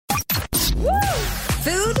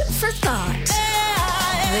Food for thought.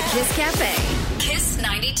 The Kiss Cafe. Kiss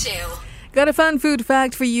 92. Got a fun food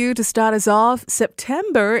fact for you to start us off.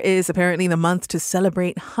 September is apparently the month to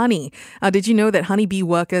celebrate honey. Did you know that honeybee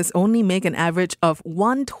workers only make an average of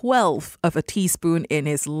 1/12 of a teaspoon in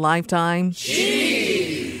his lifetime?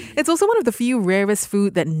 It's also one of the few rarest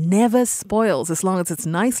food that never spoils as long as it's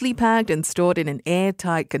nicely packed and stored in an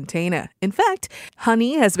airtight container. In fact,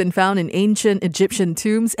 honey has been found in ancient Egyptian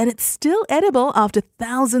tombs and it's still edible after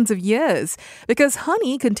thousands of years because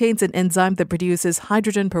honey contains an enzyme that produces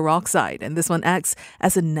hydrogen peroxide, and this one acts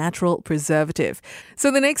as a natural preservative.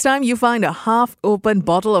 So the next time you find a half-open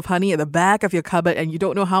bottle of honey at the back of your cupboard and you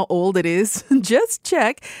don't know how old it is, just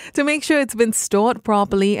check to make sure it's been stored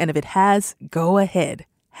properly, and if it has, go ahead.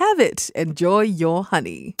 Have it. Enjoy your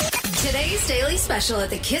honey. Today's daily special at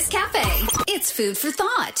the Kiss Cafe. It's food for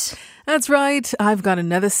thought. That's right. I've got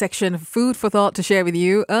another section of food for thought to share with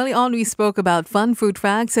you. Early on, we spoke about fun food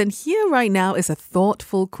facts, and here right now is a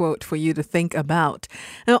thoughtful quote for you to think about.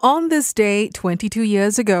 Now, on this day, 22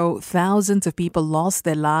 years ago, thousands of people lost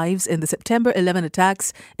their lives in the September 11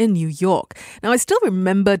 attacks in New York. Now, I still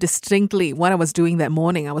remember distinctly what I was doing that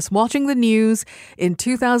morning. I was watching the news in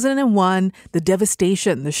 2001, the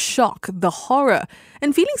devastation, the shock, the horror,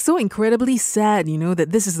 and feeling so incredibly sad,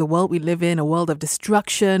 that this is the world we live in, a world of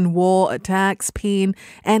destruction, war, attacks, pain,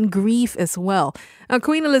 and grief as well.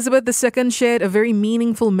 Queen Elizabeth II shared a very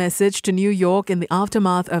meaningful message to New York in the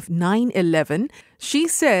aftermath of 9/11. She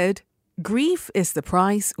said, "Grief is the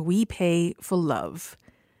price we pay for love."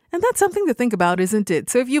 And that's something to think about, isn't it?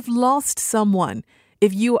 So if you've lost someone,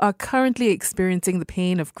 if you are currently experiencing the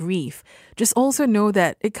pain of grief, just also know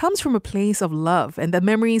that it comes from a place of love, and the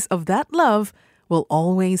memories of that love will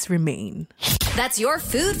always remain. That's your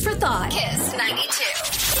food for thought. Kiss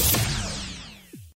 92.